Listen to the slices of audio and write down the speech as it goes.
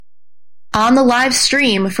On the live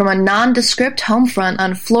stream from a nondescript homefront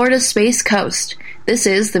on Florida's Space Coast, this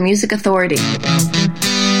is The Music Authority.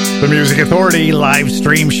 The Music Authority live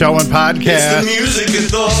stream show and podcast. It's the Music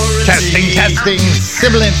Authority. Testing.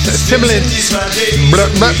 Sibilance.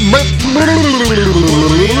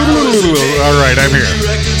 All right, I'm here.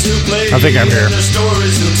 I think I'm here.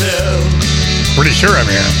 Pretty sure I'm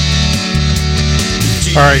here.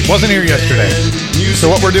 All right, wasn't here yesterday. So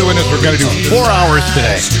what we're doing is we're going to do 4 hours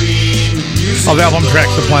today of album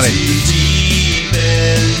tracks aplenty.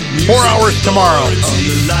 4 hours tomorrow.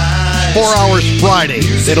 4 hours Friday.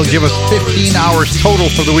 It'll give us 15 hours total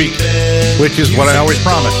for the week, which is what I always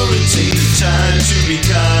promise.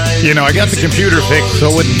 You know, I got the computer fixed, so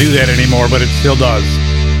it wouldn't do that anymore, but it still does.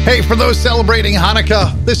 Hey, for those celebrating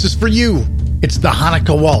Hanukkah, this is for you. It's the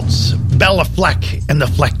Hanukkah Waltz, Bella Fleck and the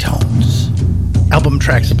Flecktones. Album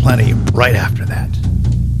tracks aplenty right after that.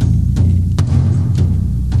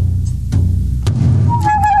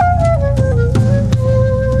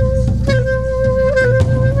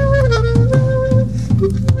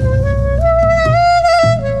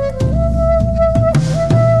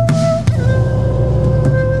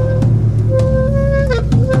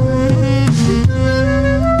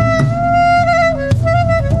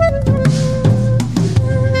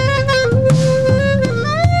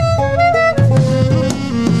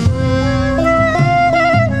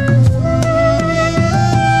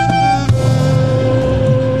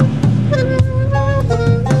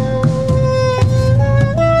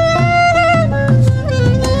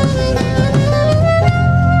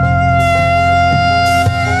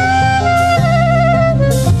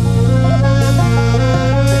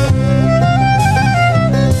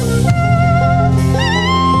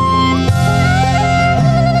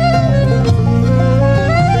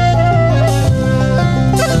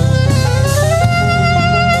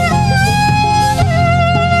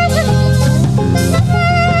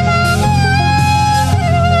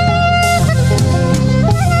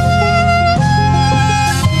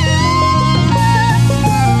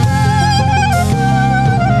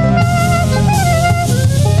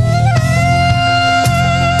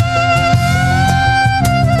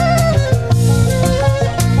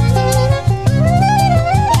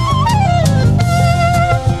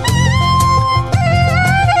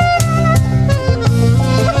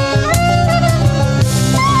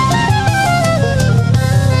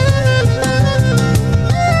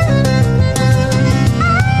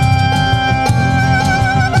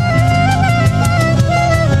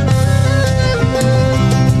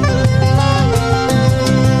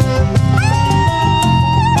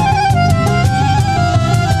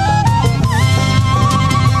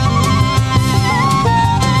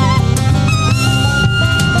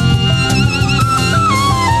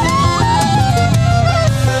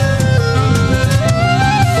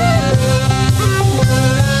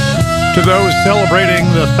 To those celebrating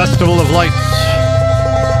the Festival of Lights,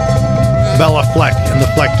 Bella Fleck and the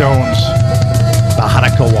Flecktones, the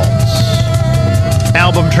Hanukkah Waltz.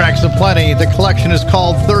 Album tracks aplenty. The collection is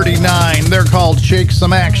called 39. They're called Shake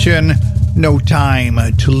Some Action, No Time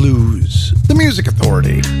to Lose. The Music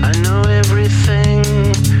Authority. I know everything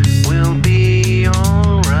will be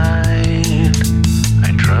alright.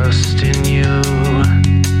 I trust in you.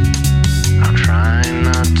 I'll try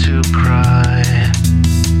not to cry.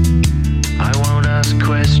 I won't ask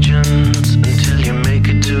questions until you make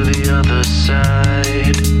it to the other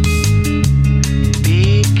side.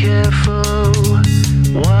 Be careful,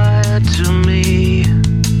 wire to me.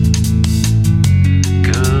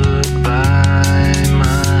 Goodbye,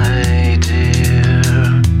 my dear.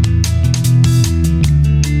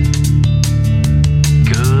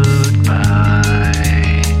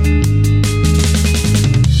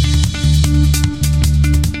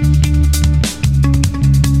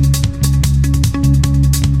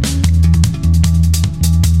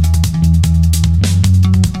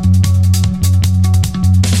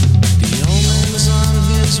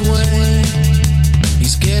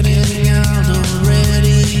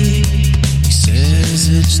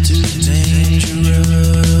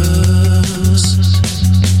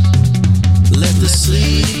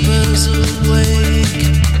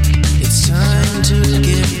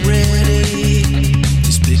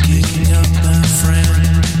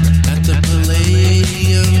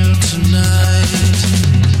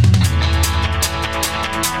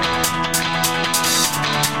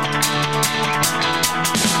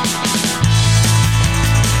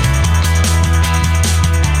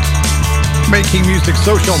 Making music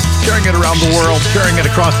social, sharing it around the world, sharing it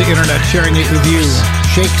across the internet, sharing it with you.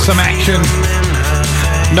 Shake Some Action,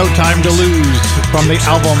 No Time to Lose, from the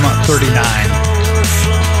album 39.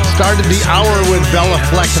 Started the hour with Bella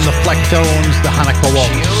Fleck and the Flecktones, the Hanukkah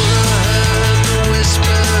Waltz.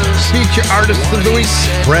 Feature artists of the week,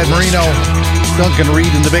 Brad Marino, Duncan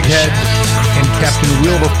Reed and the Big Head, and Captain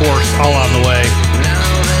Wilberforce all on the way.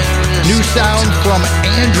 New sound from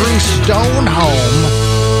Andrew Stonehome.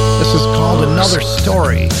 This is called Another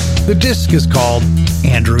Story. The disc is called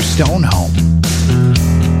Andrew Stonehome.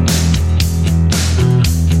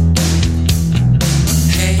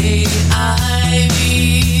 Hey,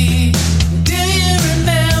 Ivy, do you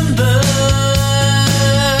remember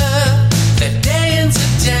that day in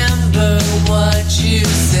September, what you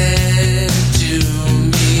said to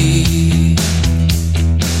me?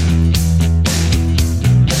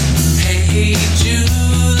 Hey,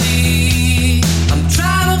 Julie, I'm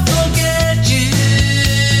trying to forget you.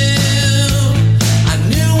 I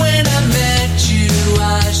knew when I met you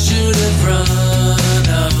I should have run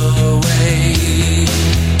away.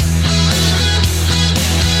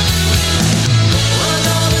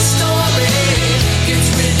 Another story gets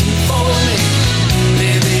written for me,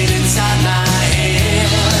 living inside my head.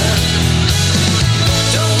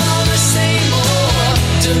 Don't wanna say more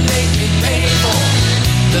to make me pay for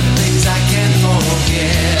the things I can't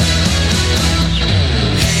forget.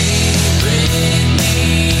 Hey,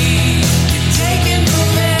 Brittany, you're taking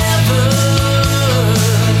forever.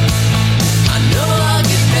 I know I'll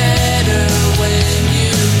get better when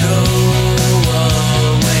you go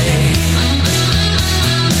away.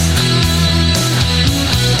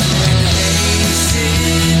 Hey,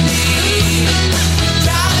 Sydney,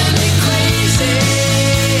 driving me crazy.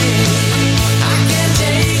 I can't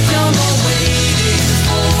take no more waiting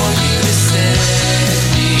for you to set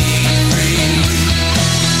me free.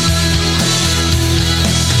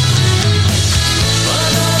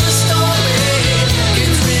 Another story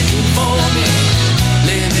gets written for me,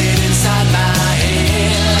 living inside my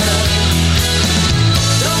head.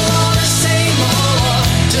 Don't wanna say more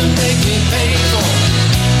to make me pay for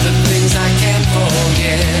the things I can't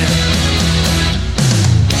forget.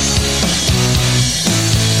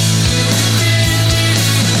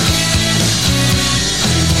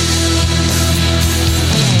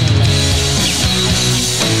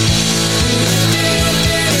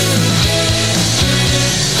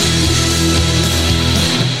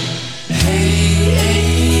 Hey,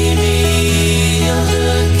 Amy, you're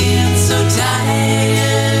looking so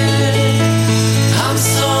tired. I'm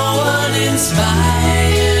so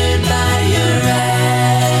uninspired by your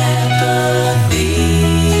apathy.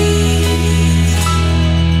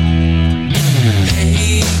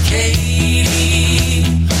 Hey, Katie,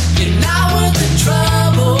 you're not worth the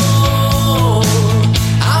trouble.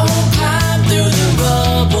 I won't climb through the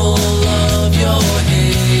rubble of your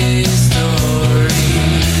history.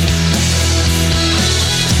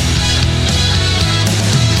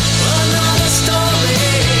 Another story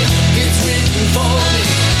gets written for me,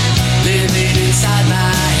 living inside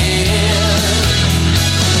my head.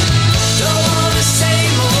 Don't wanna say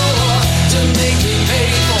more to make me pay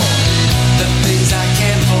for the things I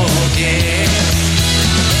can't forget.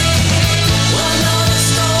 Another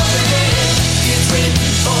story gets written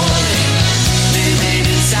for me, living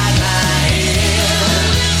inside my head.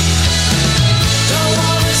 Don't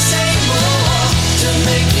wanna say more to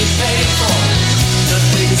make me pay for the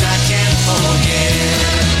things I can't forget.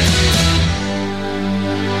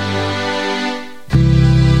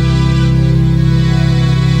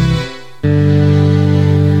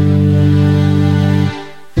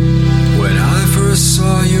 When I first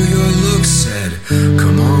saw you, your look said,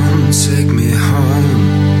 "Come on, take me home."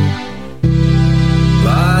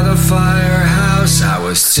 By the firehouse, I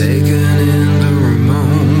was taken into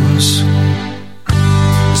Ramones.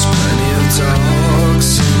 There's plenty of dogs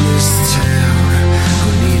in this town who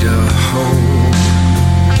need a home.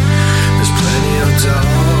 There's plenty of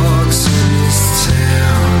dogs in this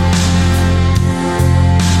town.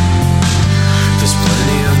 There's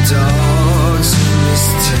plenty of dogs in this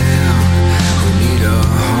town who need a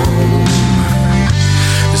home.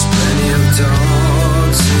 There's plenty of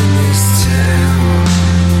dogs in this town.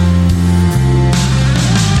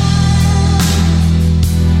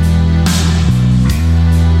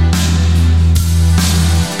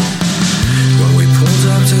 When we pulled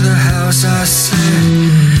up to the house, I said,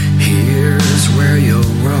 "Here's where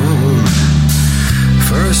you'll roam."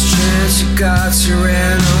 First chance you got, you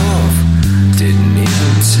ran off. Didn't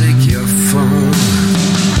even take your phone.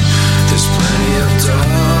 There's plenty of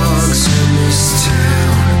dogs in this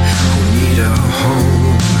town who need a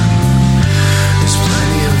home. There's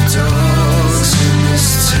plenty of dogs in this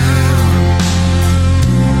town.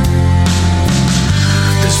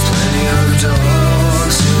 There's plenty of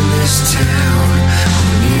dogs in this town who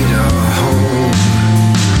need a home.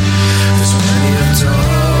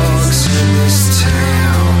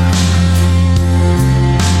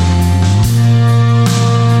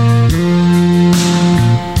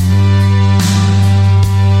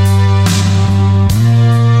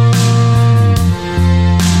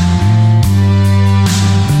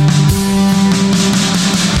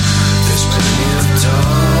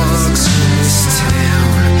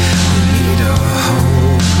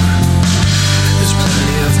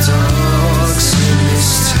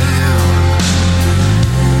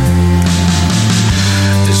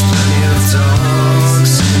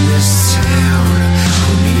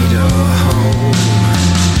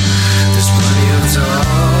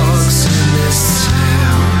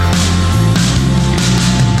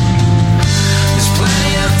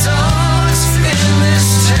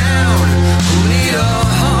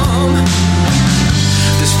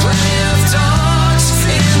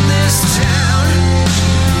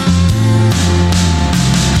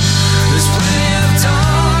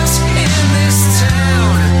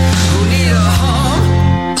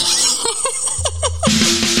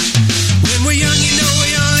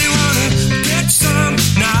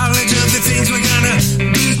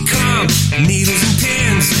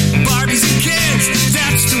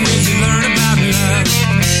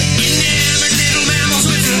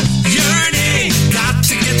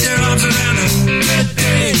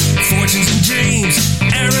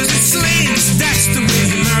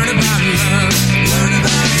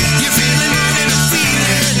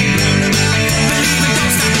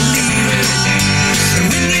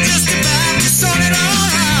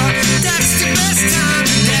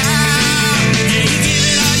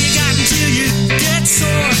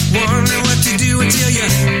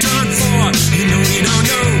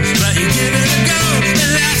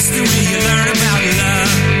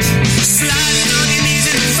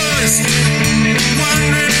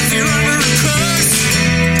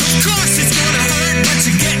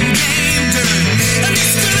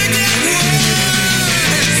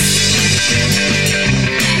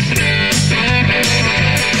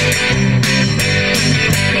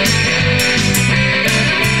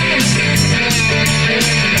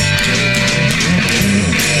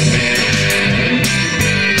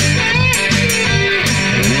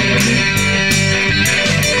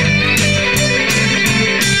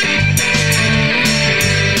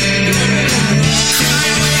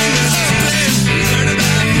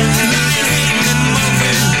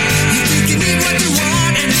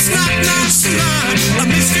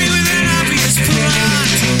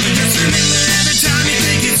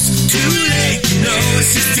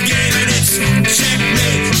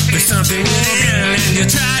 fail and you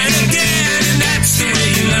try again, and that's the way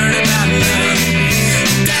you learn about love.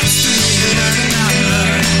 That's the way you learn about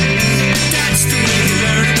love. That's the way you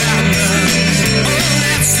learn about love. Oh,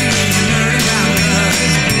 that's the way you learn about love.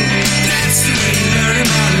 That's the way you learn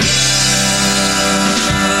about love.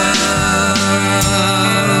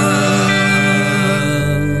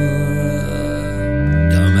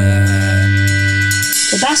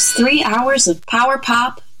 Dumbass. The best 3 hours of power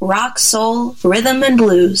pop, rock, soul, rhythm, and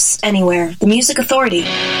blues anywhere. The Music Authority.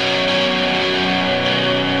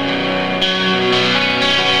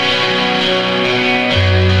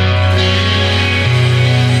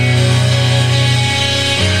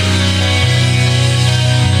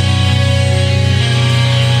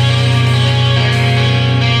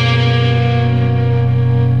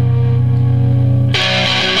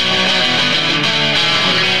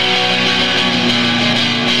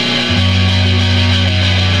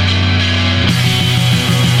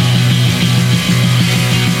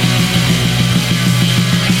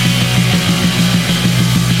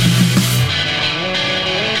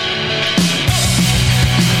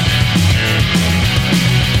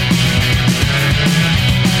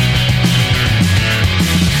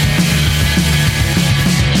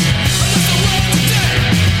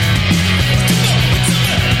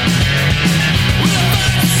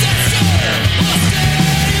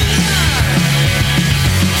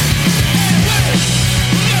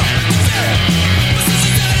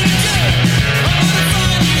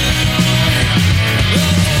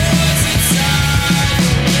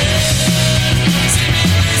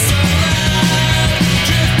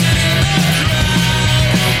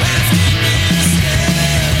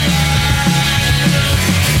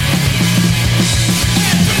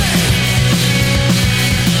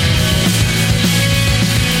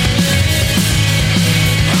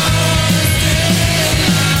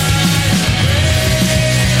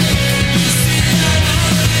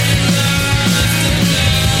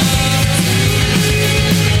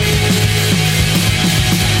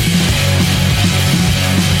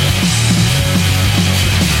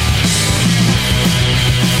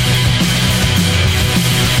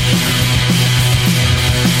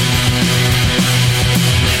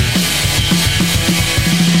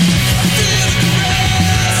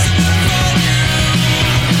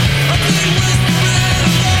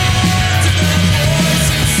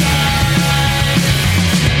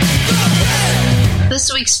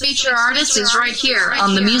 This week's feature artist is right here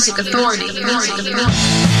on The Music Authority.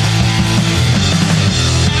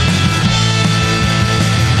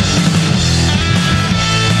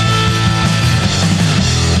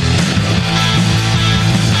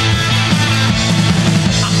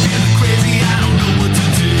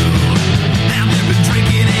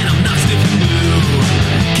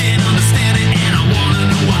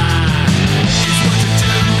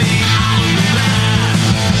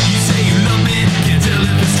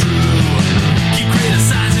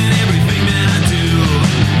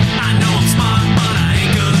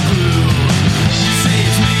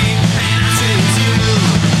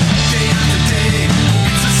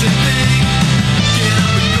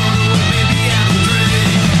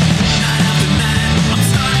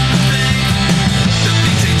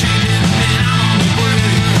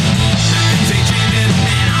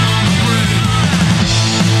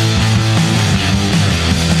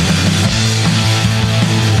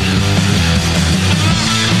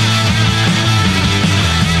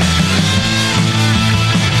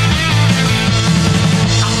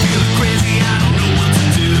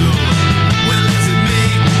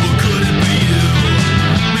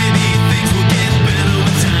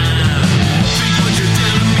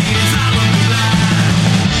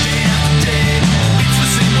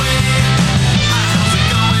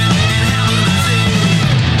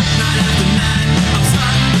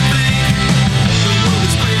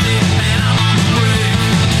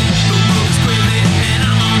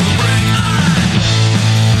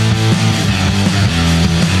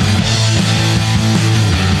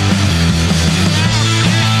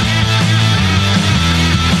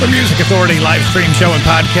 Music Authority live stream show and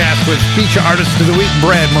podcast with feature artist of the week,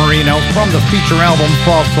 Brad Marino, from the feature album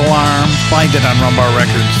False Alarm. Find it on Rumbar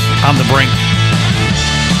Records. On the Brink.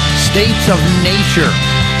 States of Nature.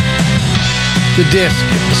 The disc,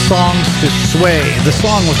 Songs to Sway. The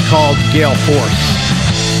song was called Gale Force.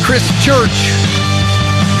 Chris Church.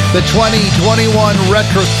 The 2021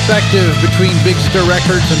 retrospective between Big Stir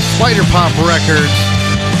Records and Spider Pop Records.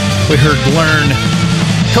 We heard Learn.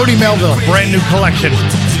 Cody Melville, brand new collection.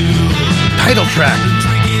 Title track,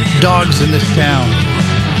 Dogs in This Town.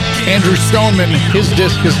 Andrew Stoneman, his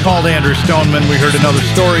disc is called Andrew Stoneman. We heard Another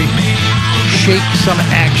Story. Shake Some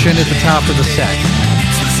Action at the top of the set.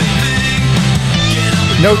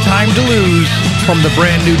 No Time to Lose from the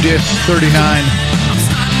brand new disc 39.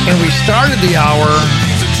 And we started the hour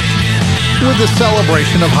with a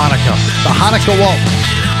celebration of Hanukkah. The Hanukkah Waltz,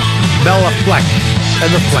 Bella Fleck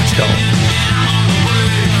and the Flecktones.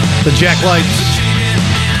 The Jack Lights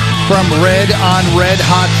from Red on Red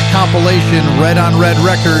Hot's compilation, Red on Red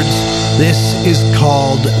Records. This is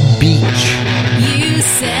called Beach. You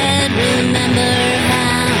said, remember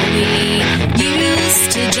how we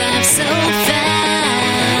used to drive so fast.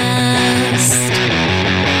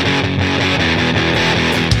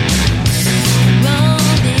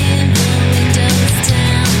 Rolling the windows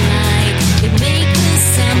down like it make the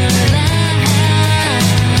summer last.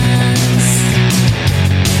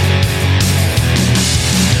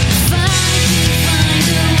 If I could find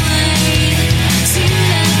a way to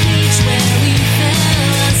that beach where we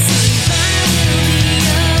fell asleep, I will be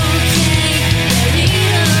okay.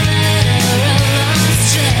 Buried a letter, a lost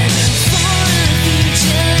treasure for a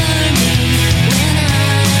future me. When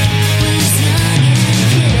I was young and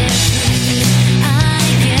carefree, I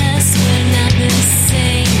guess we're not the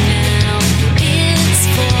same now. It's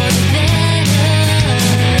for the better.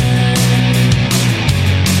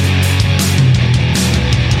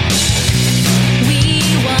 We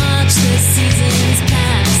watch the seasons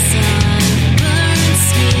pass on burnt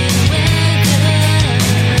skin weather.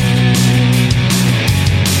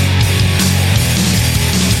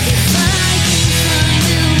 If I can find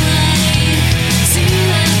a way to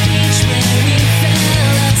that beach where we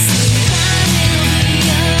fell asleep, I will be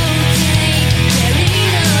okay.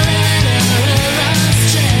 Buried a letter, a lost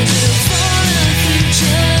treasure for a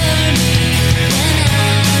future me. When I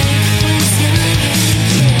was young and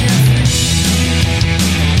carefree.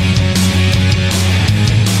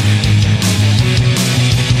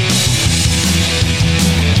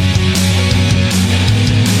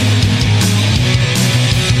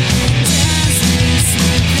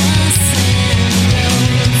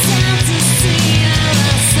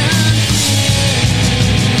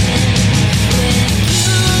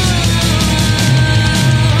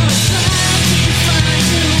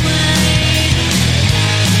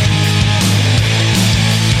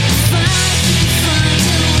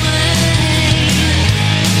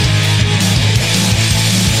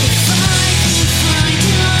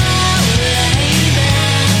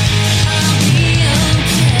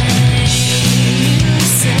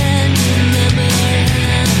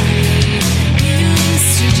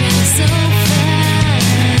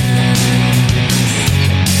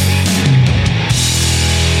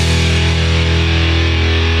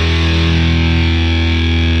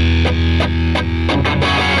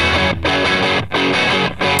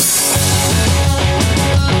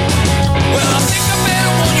 Well, I think I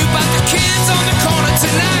better warn you about the kids on the corner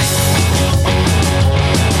tonight.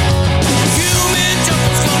 Human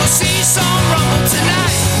jungle's gonna see some rumble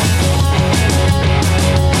tonight.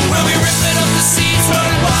 We'll be ripping up the seats,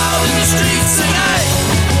 running wild in the streets tonight.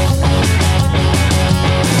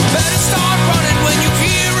 Better start running when you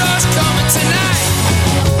hear us coming tonight.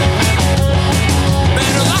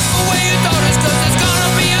 Better lock away your daughters, 'cause there's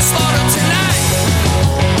gonna be a slaughter tonight.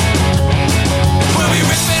 We'll be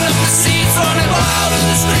ripping up the seats, running wild in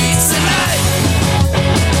the streets tonight.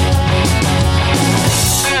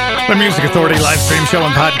 The Music Authority live stream show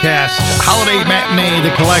and podcast. Holiday Matinee,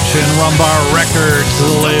 the collection, Rumbar Records, the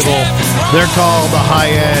label. They're called The High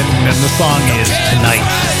End, and the song is Tonight.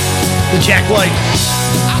 The Jack Lights,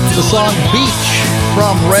 the song Beach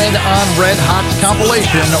from Red on Red Hot's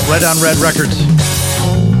compilation, Red on Red Records.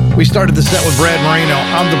 We started the set with Brad Marino,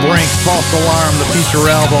 On the Brink, False Alarm, the feature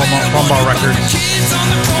album on Rumbar Records.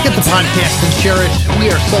 Get the podcast and share it.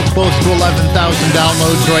 We are so close to 11,000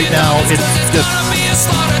 downloads right now.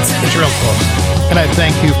 It's real close. And I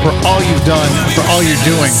thank you for all you've done, for all you're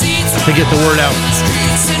doing to get the word out.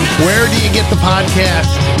 Where do you get the podcast?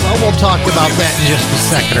 Well, we'll talk about that in just a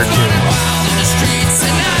second or two.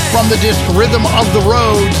 From the disc Rhythm of the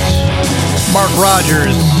Roads, Mark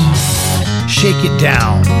Rogers, Shake It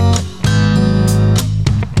Down.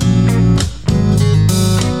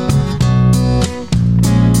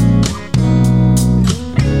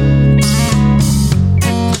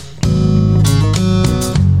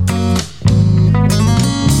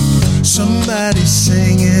 Somebody's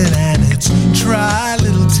singing and it's try a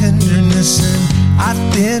little tenderness, and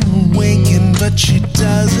I've been waking but she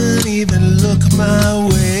doesn't even look my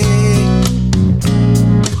way,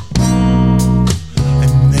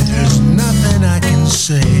 and there's nothing I can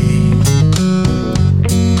say.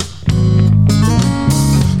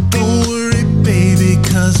 Don't worry baby,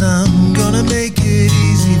 'cause I'm gonna make it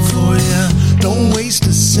easy for ya. Don't waste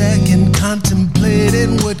a second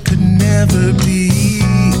contemplating what could never be.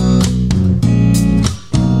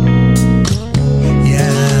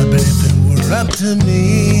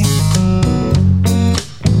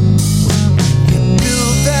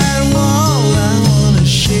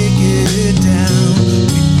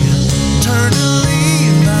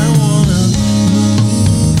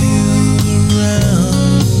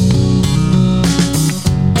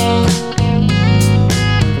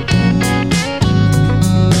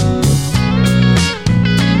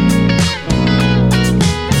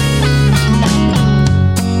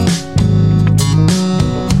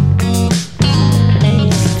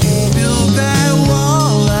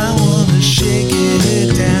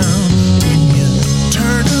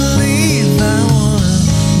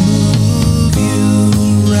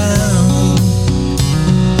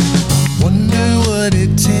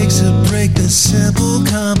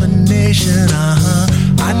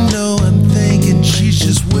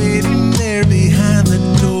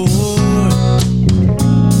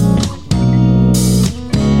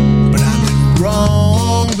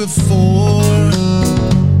 before.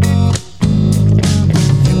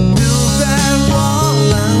 Build that wall,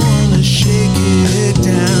 I wanna shake it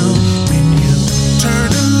down. When you turn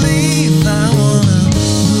to leave, I wanna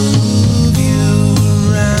move you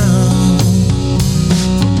around.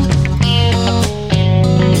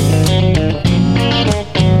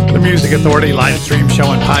 The Music Authority live stream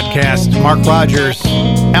show and podcast. Mark Rogers.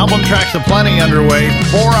 Album Tracks Aplenty underway.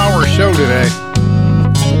 4-hour show today.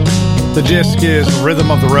 The disc is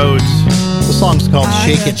Rhythm of the Roads. The song's called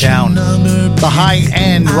Shake It Down. The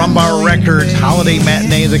high-end Rumbar Records Holiday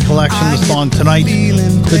Matinee, the collection, the song tonight.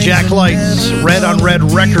 The Jack Lights Red on Red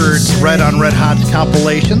Records Red on Red Hot's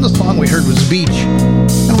compilation. The song we heard was Beach.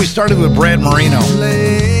 And we started with Brad Marino.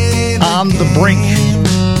 On the Brink.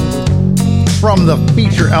 From the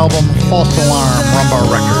feature album False Alarm,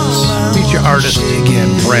 Rumbar Records. Feature artist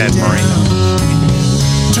again, Brad Marino.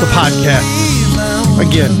 The podcast.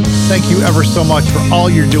 Again, thank you ever so much for all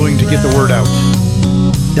you're doing to get the word out.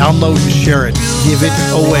 Download and share it. Give it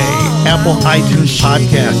away. Apple iTunes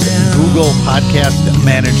Podcast, Google Podcast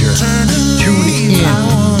Manager. Tune in.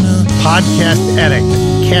 Podcast Addict,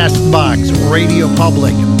 CastBox, Radio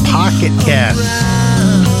Public, Pocket Cast,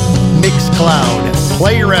 Mixcloud,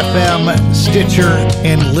 Player FM, Stitcher,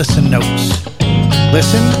 and Listen Notes.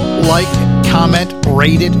 Listen, like, comment,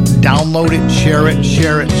 rate it, download it, share it,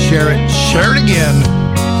 share it, share it, share it again.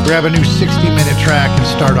 Grab a new 60-minute track and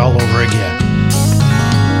start all over again.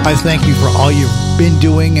 I thank you for all you've been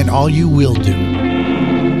doing and all you will do.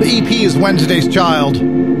 The EP is Wednesday's Child.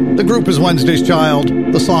 The group is Wednesday's Child.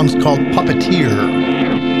 The song's called Puppeteer.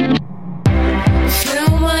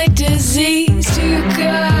 Feel my disease to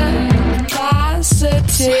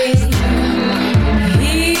capacity.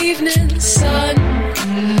 Evening sun.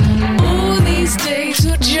 All these days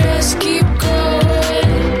will just keep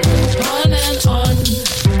going on and on.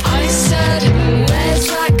 I said, where's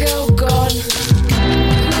that girl gone?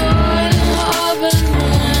 Gone up and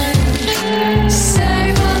mine.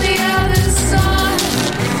 Safe on the other side.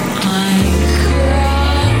 I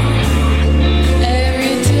cry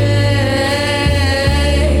every day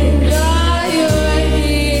that you're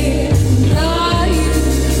here, that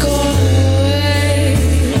you've gone away.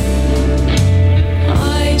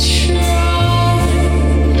 I try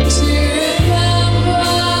to remember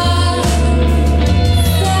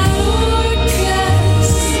that August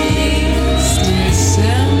is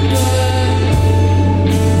December.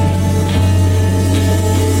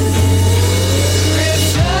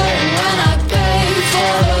 Return when I pay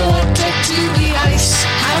for the water to the ice.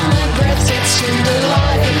 Have my breath gets in the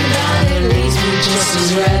light and it leaves me just as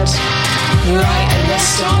red. Right and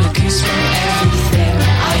left on a goose from everything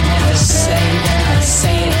I never say, then I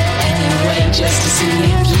say it anyway just to see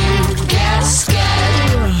if you get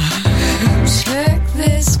scared. Check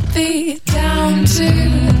this beat down to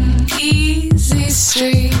easy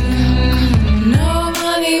street. No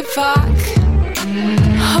money back.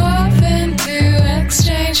 Hoping to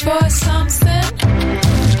exchange for something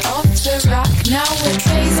off the rack.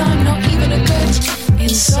 Nowadays I'm not even a good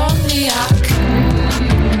insomniac.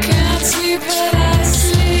 Can't sleep but I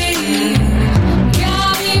sleep.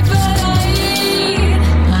 Can't eat but I eat.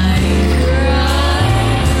 I cry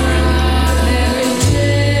every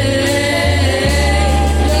day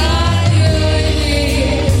that you're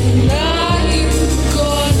here, that you've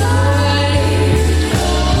gone away.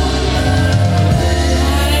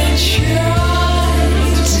 I try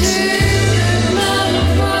to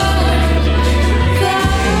remember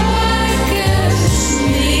that August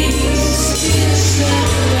needs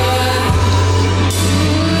December.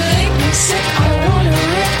 Make me sick, I wanna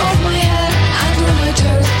rip off my hair and on my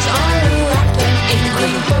toes. I wrap them in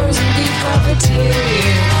green bows and be puppeteer.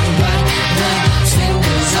 But the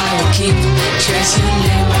fingers I will keep trace your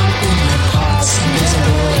name on in my parts.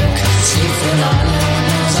 Invisible ink, sleeping on no one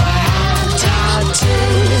knows I have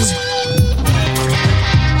tattoos.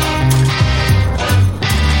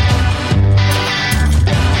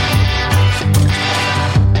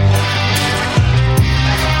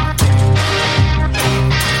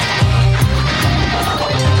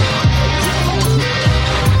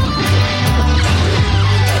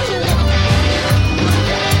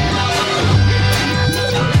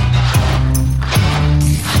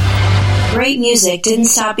 Great music didn't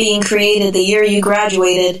stop being created the year you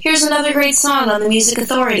graduated. Here's another great song on the Music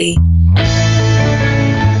Authority.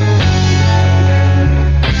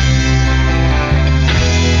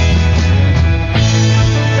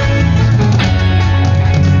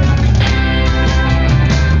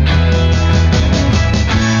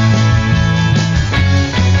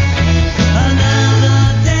 Another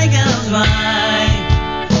day goes by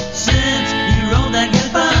since you wrote that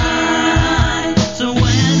goodbye. So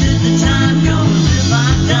when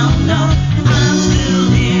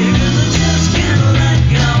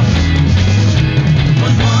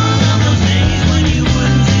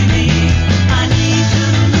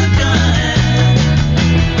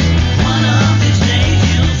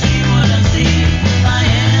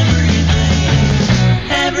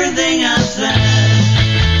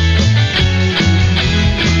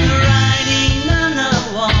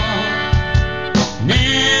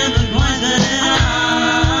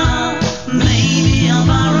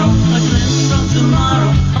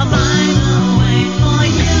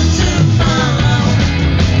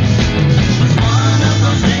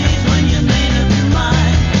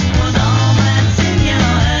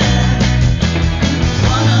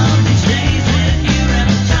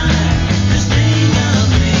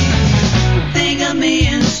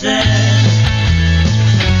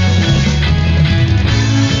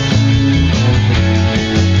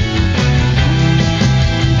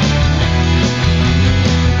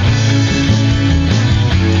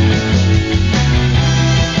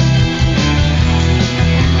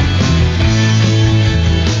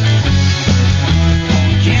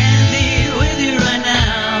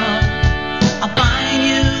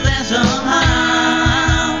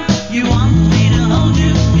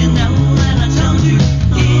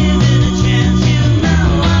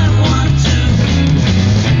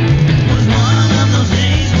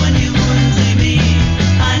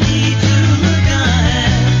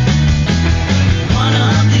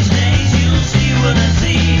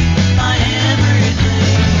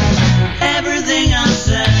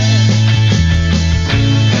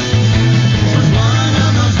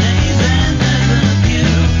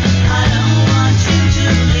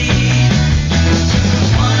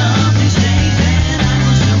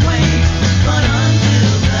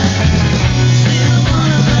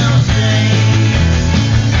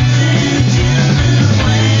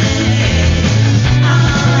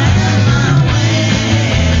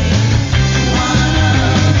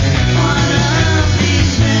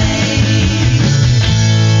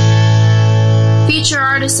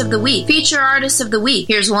of the week. Feature artist of the week.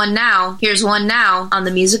 Here's one now. Here's one now on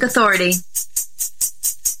the Music Authority.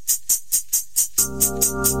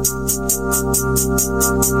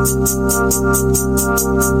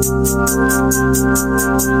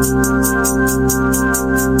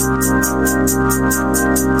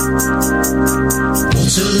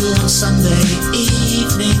 Waterloo on Sunday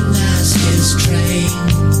evening as his train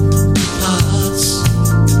departs.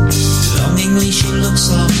 Longingly she looks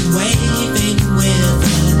up, waving with her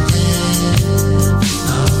head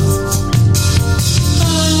nod. Oh,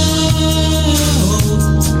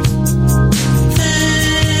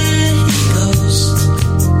 there he goes.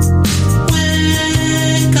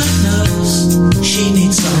 Where God knows she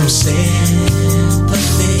needs some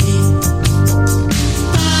sympathy.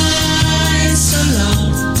 So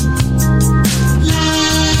long,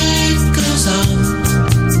 life goes on,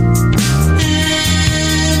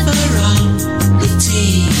 ever on, with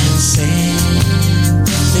tea and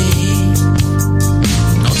sympathy.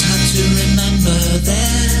 No time to remember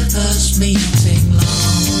their first meeting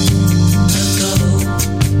long ago.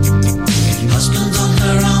 Husband on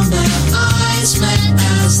her arm, their eyes met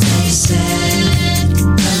as they said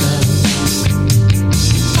hello.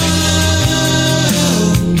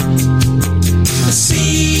 The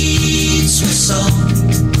seeds were sown,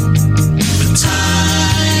 but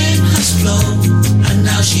time has flown, and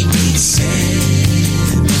now she needs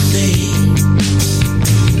sympathy.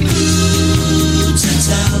 Who to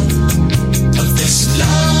tell of this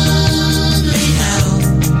lonely hell?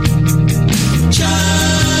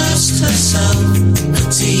 Just herself, the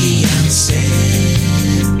tea and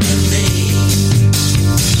sympathy.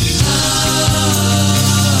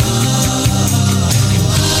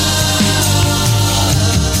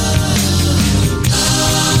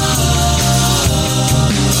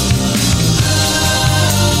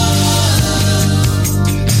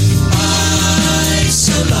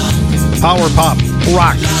 Power pop,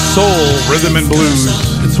 rock, soul, rhythm and blues.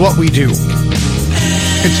 It's what we do.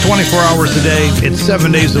 It's 24 hours a day. It's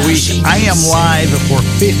 7 days a week. I am live for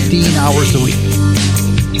 15 hours a week.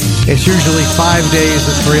 It's usually 5 days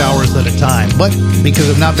at 3 hours at a time. But because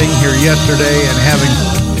of not being here yesterday and having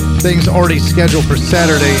things already scheduled for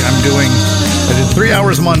Saturday, I did 3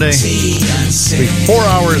 hours Monday, 4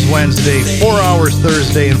 hours Wednesday, 4 hours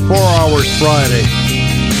Thursday, and 4 hours Friday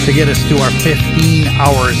to get us to our 15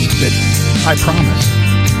 hours that I promised.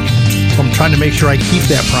 So I'm trying to make sure I keep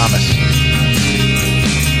that promise.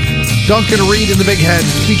 Duncan Reid and the Big Heads,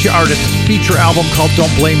 feature artist, feature album called Don't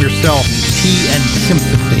Blame Yourself, Tea and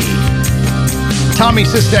Sympathy. Tommy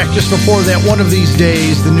Sistak just before that, One of These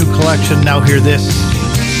Days, the new collection, Now Hear This.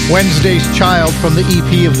 Wednesday's Child from the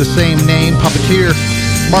EP of the same name, Puppeteer.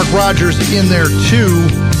 Mark Rogers in there too.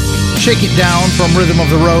 Shake It Down from Rhythm of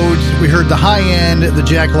the Roads. We heard The High End, the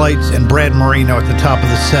Jack Lights, and Brad Marino at the top of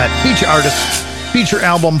the set. Feature artist, feature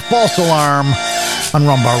album, False Alarm on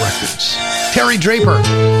Rumbar Records. Terry Draper.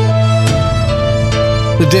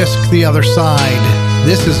 The disc, The Other Side.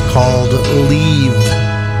 This is called Leave.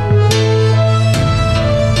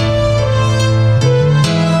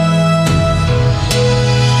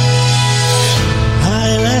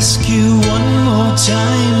 I'll ask you one more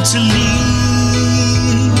time to leave.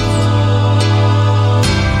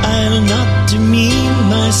 I'll not demean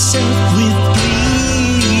myself with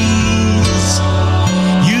please.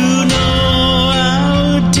 You know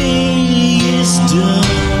our day is done.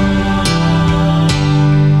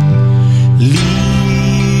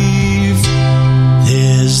 Leave,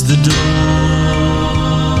 there's the door.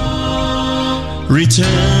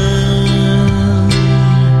 Return,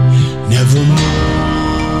 nevermore.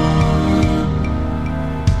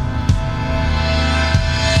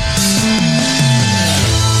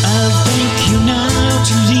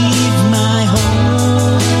 To leave my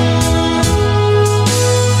home,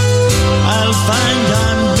 I'll find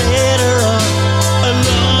I'm better off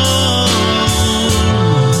alone.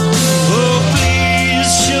 Oh, please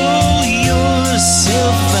show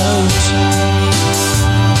yourself out.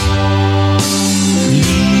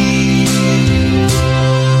 Leave,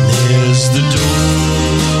 there's the door.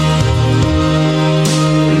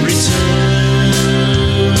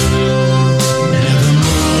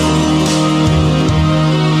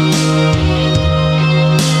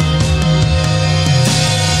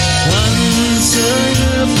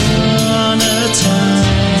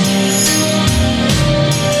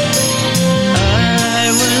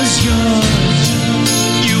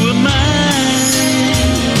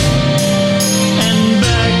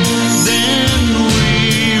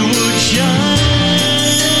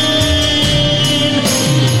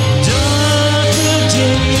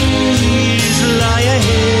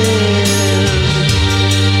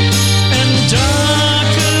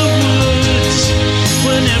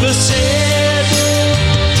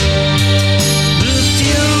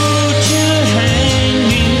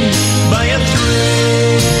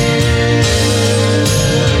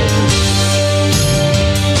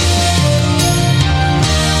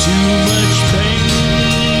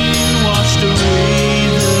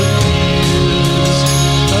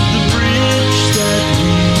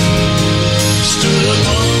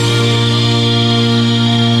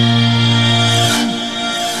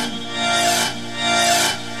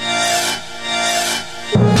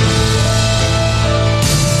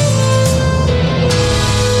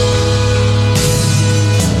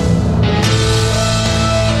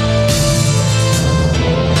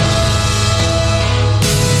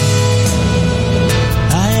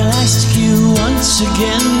 chance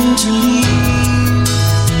again to leave.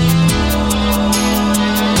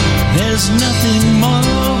 There's nothing more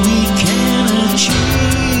we can achieve.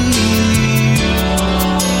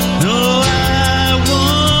 No, I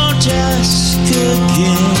won't ask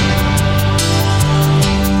again.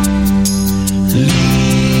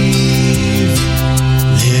 Leave,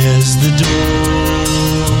 there's the door.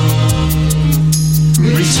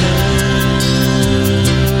 Return,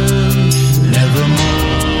 nevermore.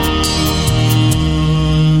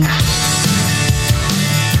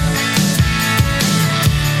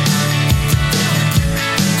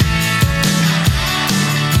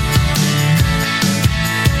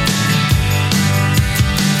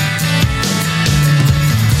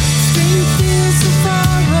 Spring feels so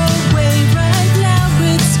far away. Right now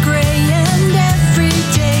it's gray, and every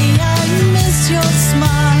day I miss your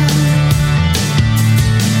smile.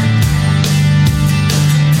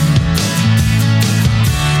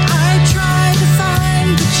 I try to find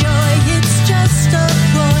the joy. It's just a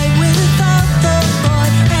ploy without the boy.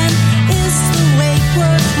 And is the wait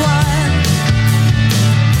worthwhile?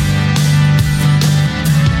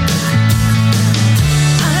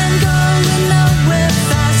 I'm going nowhere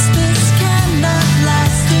fast. This cannot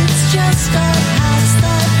last. It's just a past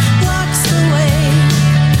that walks away.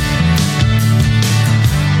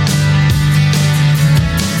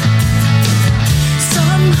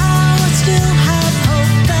 Somehow I still have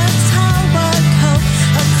hope. That's how I cope.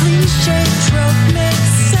 A cliche trope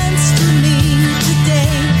makes sense to me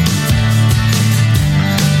today.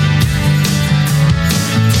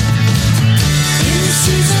 In the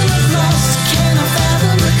season of loss, can I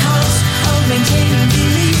fathom the cost of maintaining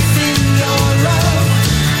belief in your love?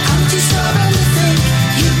 I'm too stubborn to think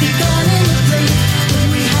you'd be gone in a blink when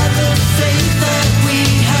we had the faith that we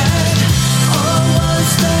had. Or was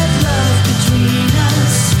that love between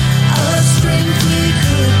us a strength we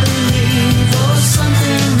could believe, or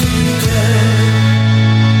something bigger?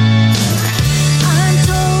 I'm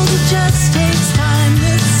told it just takes time.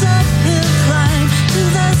 This uphill climb to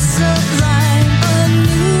the sublime, a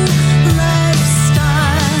new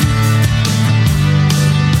lifestyle.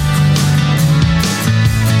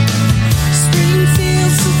 Spring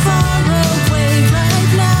feels so far away. Right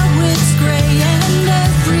now it's gray, and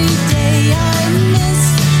every day I miss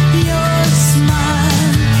your smile.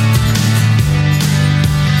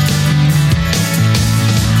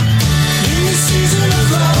 In the season of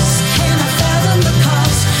loss, can I fathom the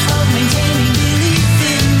cost of maintaining belief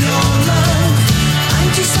in your love? I'm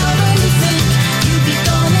too stubborn to think you'd be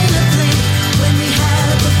gone in a blink when we had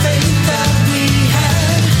the faith that we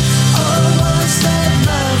had. Or was that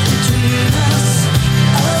love between us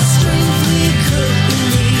a strength we could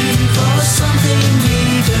believe, or something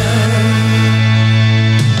bigger?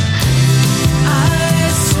 I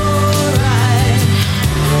swore I'd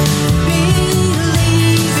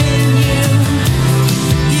believe in you.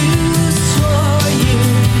 You swore you'd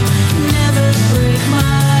never break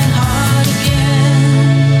my heart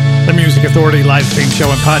again. The Music Authority live stream show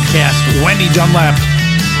and podcast. Wendy Dunlap.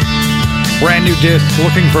 Brand new disc,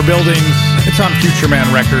 Looking for Buildings. It's on Future Man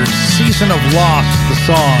Records. Season of Lost, the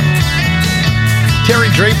song. Terry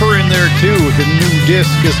Draper in there too. The new disc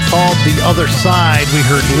is called The Other Side. We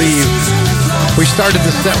heard Leave. We started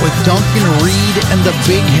the set with Duncan Reed and the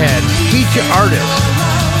Big Head, feature artist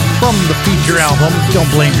from the feature album, Don't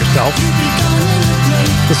Blame Yourself.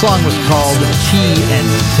 The song was called Tea and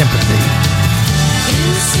Sympathy.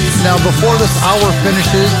 Now, before this hour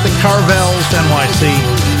finishes, the Carvels NYC,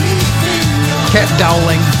 Cat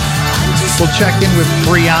Dowling, will check in with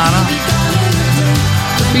Brianna.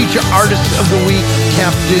 Feature Artist of the Week,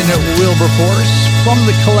 Captain Wilberforce, from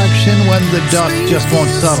the collection When the Dust Just Won't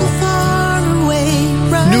Settle.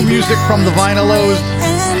 New music from the Vinylos,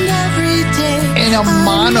 and a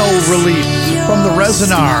mono release from the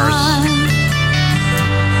Resonars.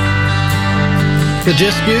 The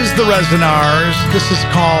disc is the Resonars. This is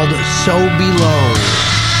called So Below.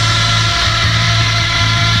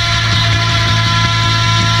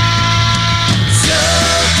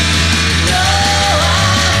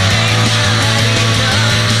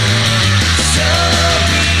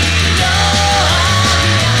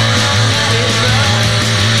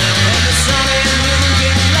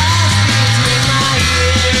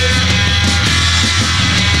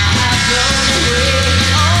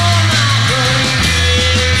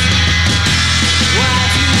 Why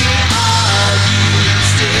do we argue?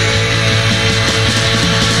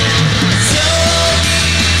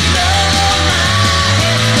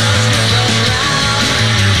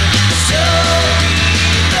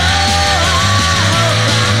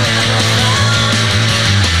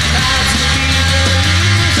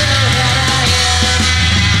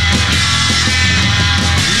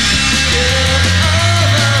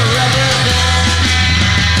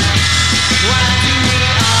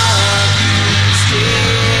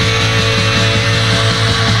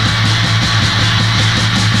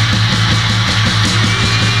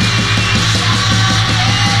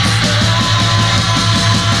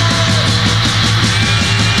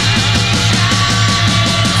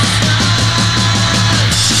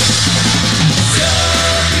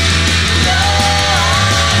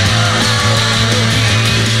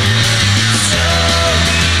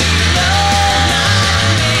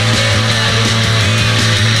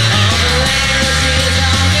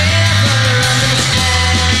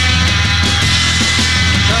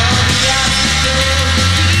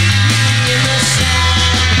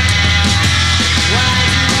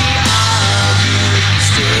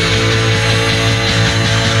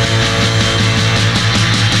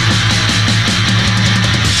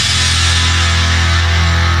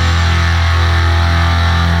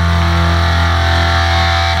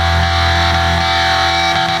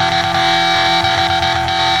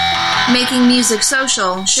 Making music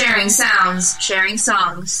social, sharing sounds, sharing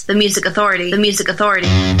songs. The Music Authority. The Music Authority.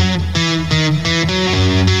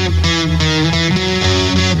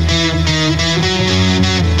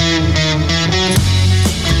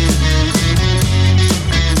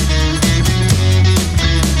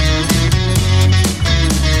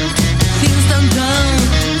 Things don't go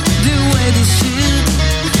the way they should.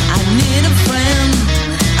 I need a friend,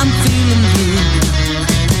 I'm feeling blue.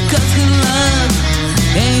 'Cause good love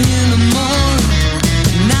ain't in the more.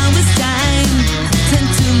 Now it's time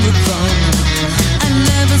to move on. I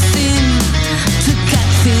never seem to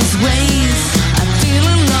catch these ways. I feel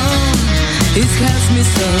alone, it hurts me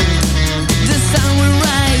so. The sun will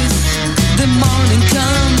rise, the morning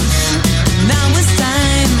comes. Now it's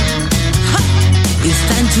time, it's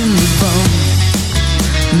time to move on.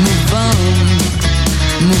 Move on,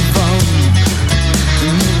 move on,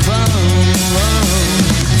 move on.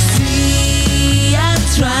 See, I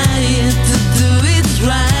tried to do it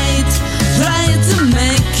right, tried to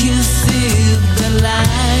make you see the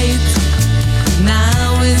light.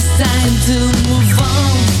 Now it's time to move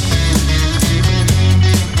on.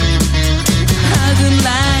 Hiding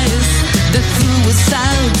lies that threw us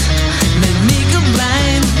out, made me go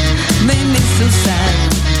blind, made me so sad.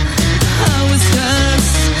 How it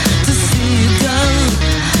hurts to see you go.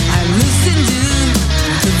 I listened to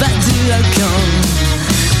that do I come.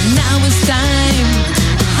 Now it's time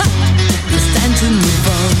to move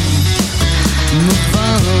on. Move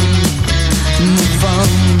on, move on,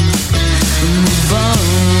 move on.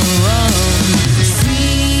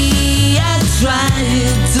 See, I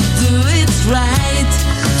tried to do it right,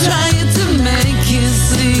 tried to make you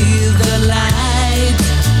see the light.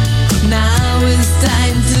 Now it's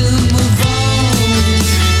time to move on.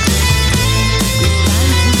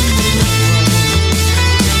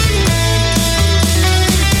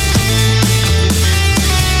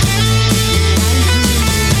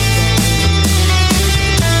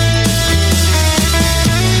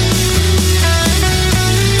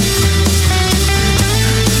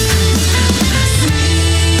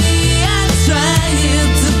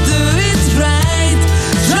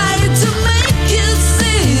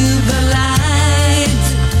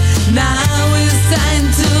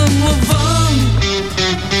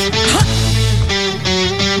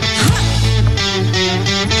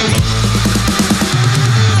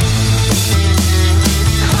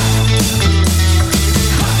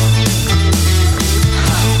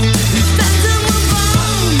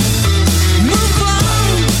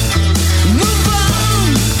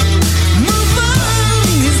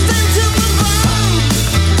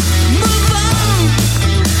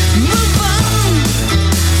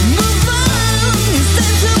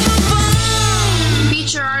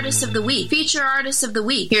 Feature Artist of the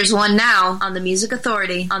Week. Here's one now on the Music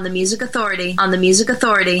Authority. On the Music Authority. On the Music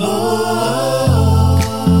Authority.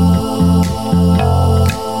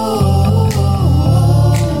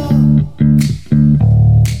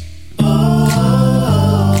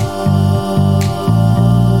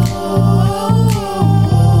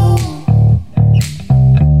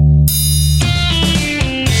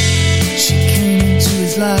 She came into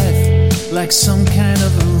his life like some kind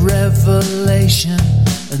of a revelation.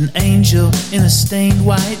 An angel in a stained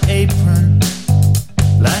white apron,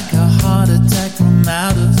 like a heart attack from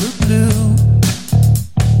out of the blue.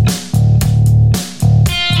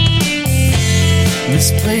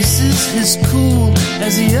 Misplaces his cool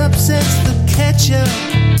as he upsets the ketchup,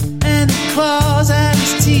 and he claws at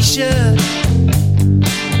his t-shirt,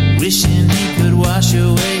 wishing he could wash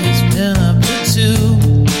away his pin-up tattoo.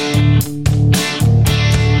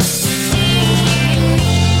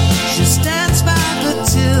 She stands by the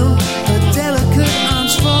till, her delicate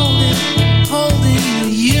arms folded, holding the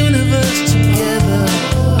universe together.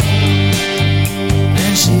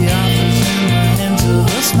 Then she offers him a hint of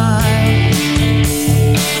a smile.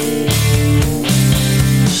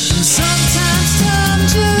 And sometimes time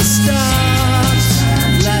just stops,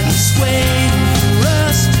 like it's waiting for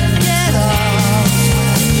us to get off.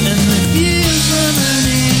 And the view from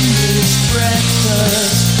underneath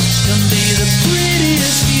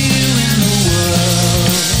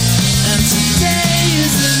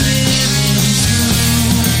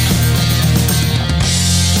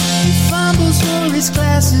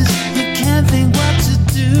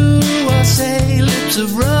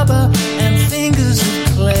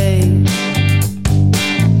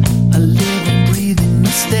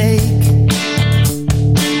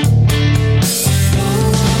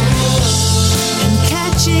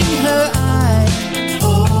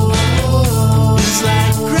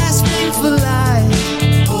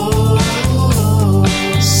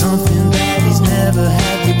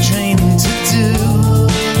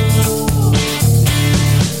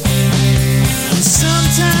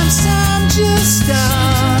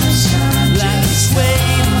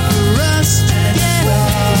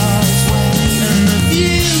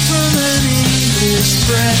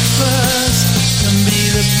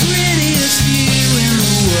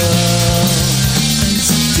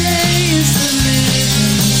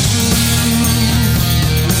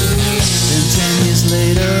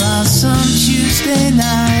Thursday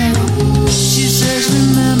night. She says,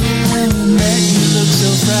 remember when we met, you looked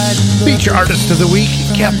so frightened. but Feature artist of the week,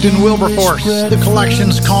 Captain Wilberforce. The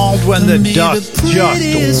collection's called When the Dust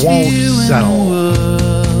Just Won't Settle.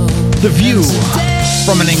 The View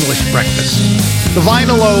from An English Breakfast. The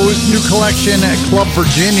Vinylos, new collection at Club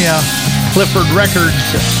Virginia. Clifford Records,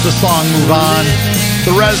 the song Move On.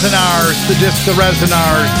 The Resonars, the disc The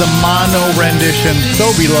Resonars, the mono rendition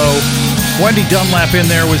So Below. Wendy Dunlap in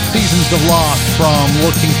there with Seasons of Lost from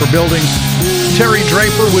Looking for Buildings. Terry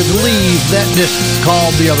Draper with Leave, that disc is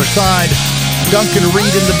called The Other Side. Duncan Reed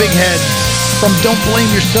and the Big Heads from Don't Blame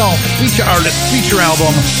Yourself, feature artist, feature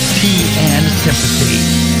album, Tea and Sympathy.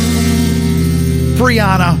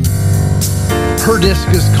 Brianna, her disc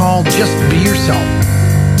is called Just Be Yourself.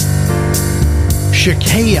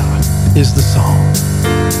 Shakaya is the song.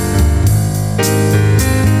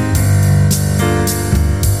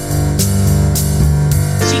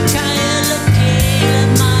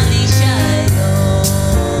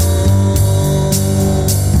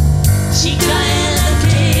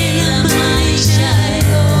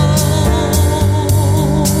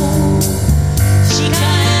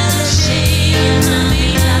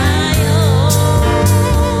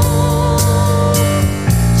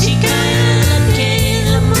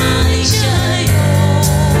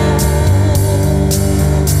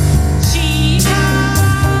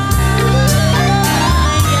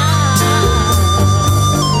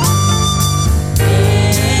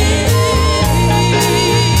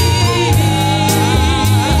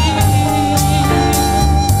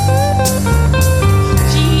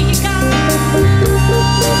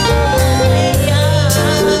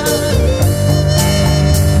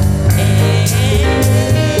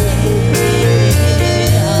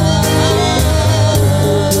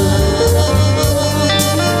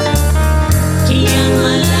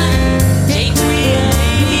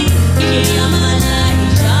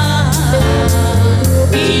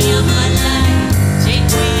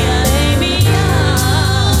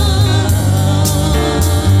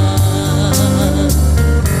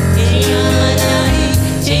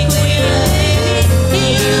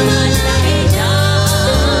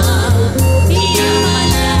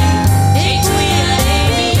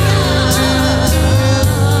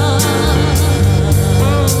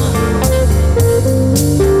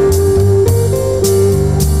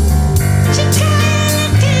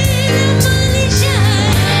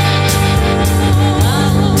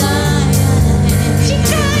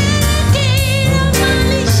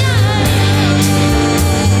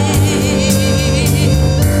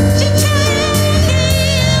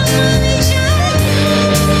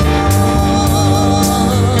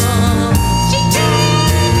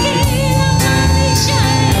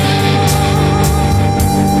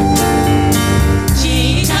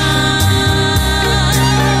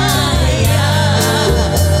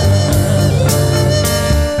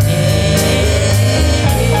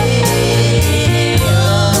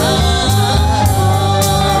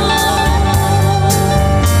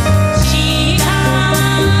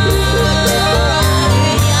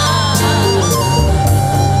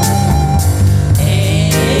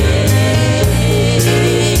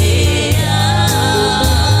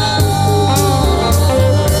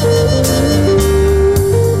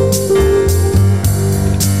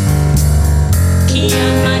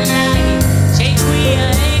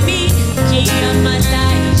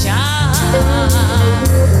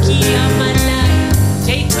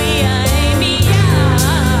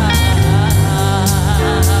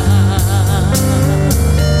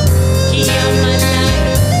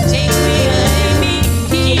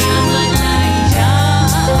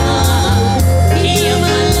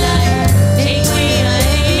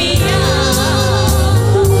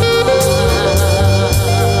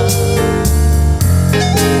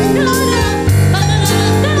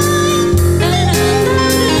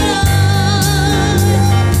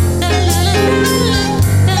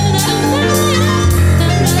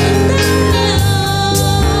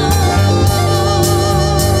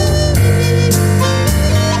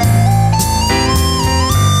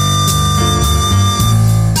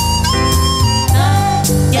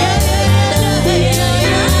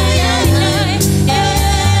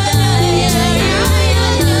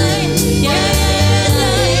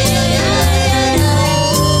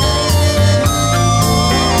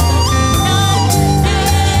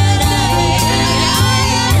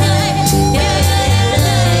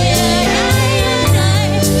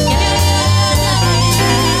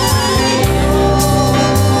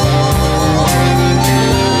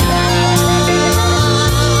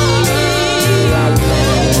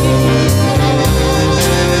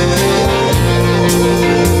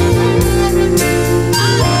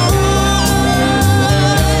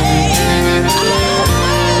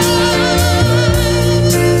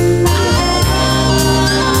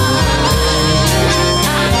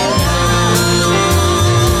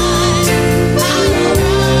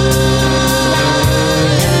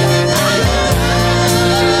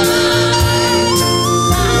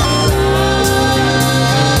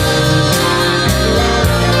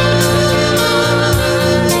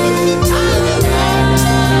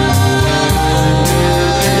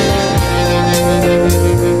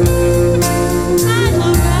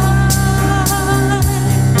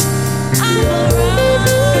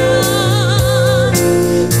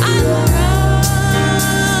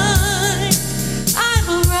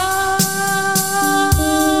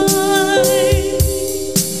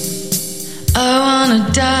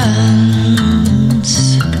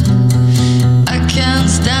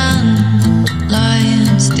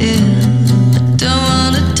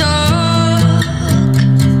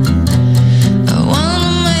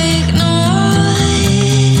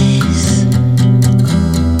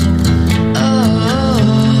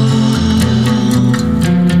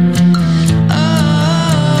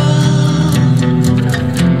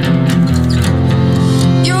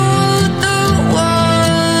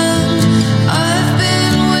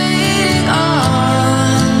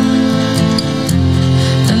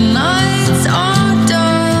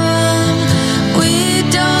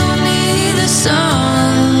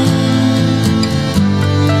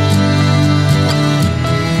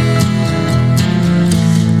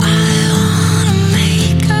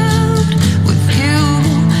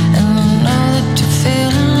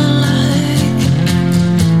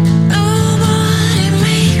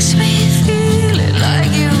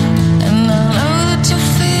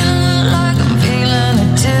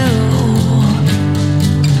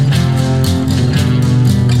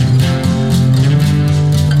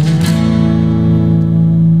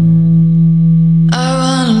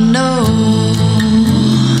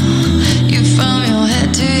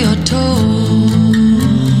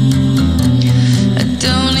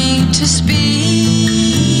 to speak.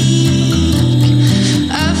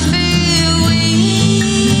 I feel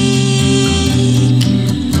weak.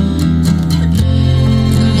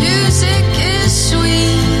 Music is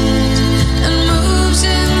sweet and moves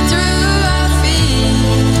in through our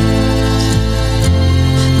feet.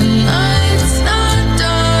 The night's not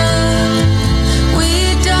done. We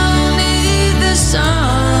don't need the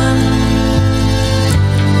sun.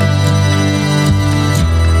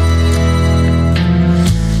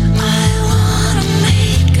 I wanna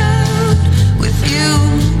make out with you,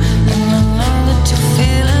 and I know that you're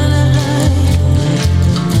feeling alive.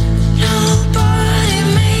 Nobody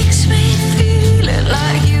makes me feel it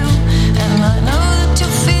like you, and I know that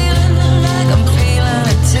you're feeling it like I'm feeling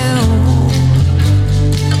it too.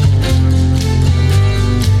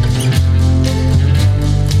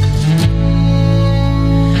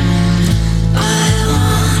 I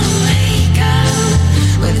wanna make out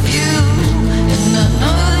with you, and I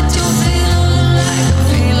know that you're feeling like I'm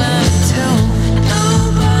feeling it too.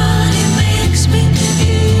 Nobody makes me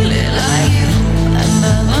feel it like you, and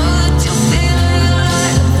I know that you're feeling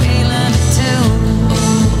like I'm feeling it too.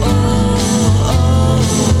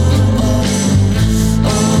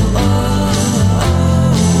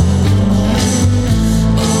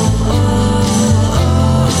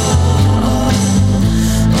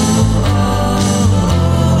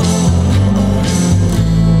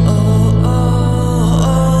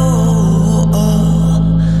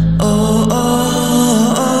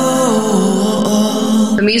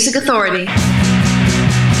 The Music Authority.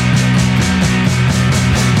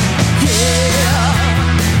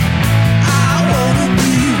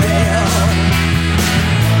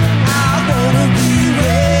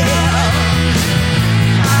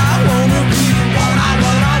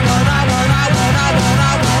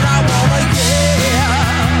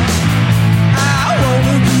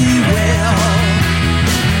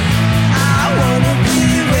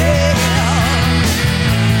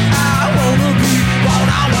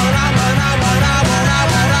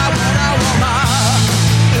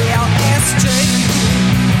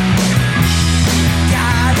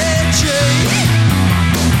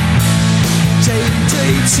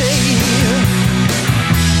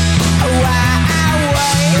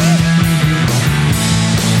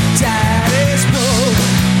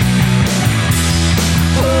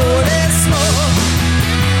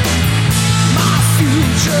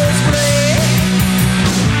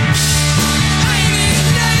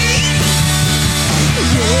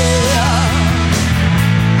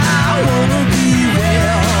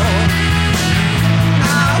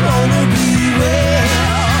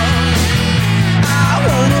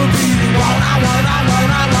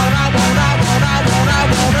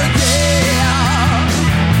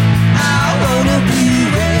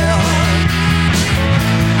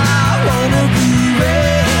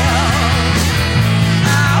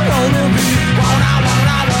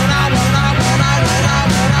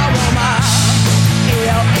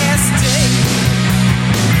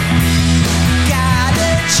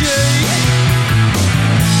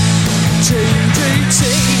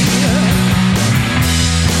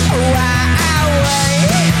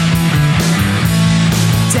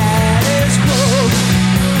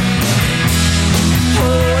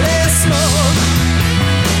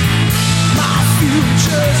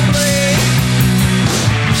 Future's blade.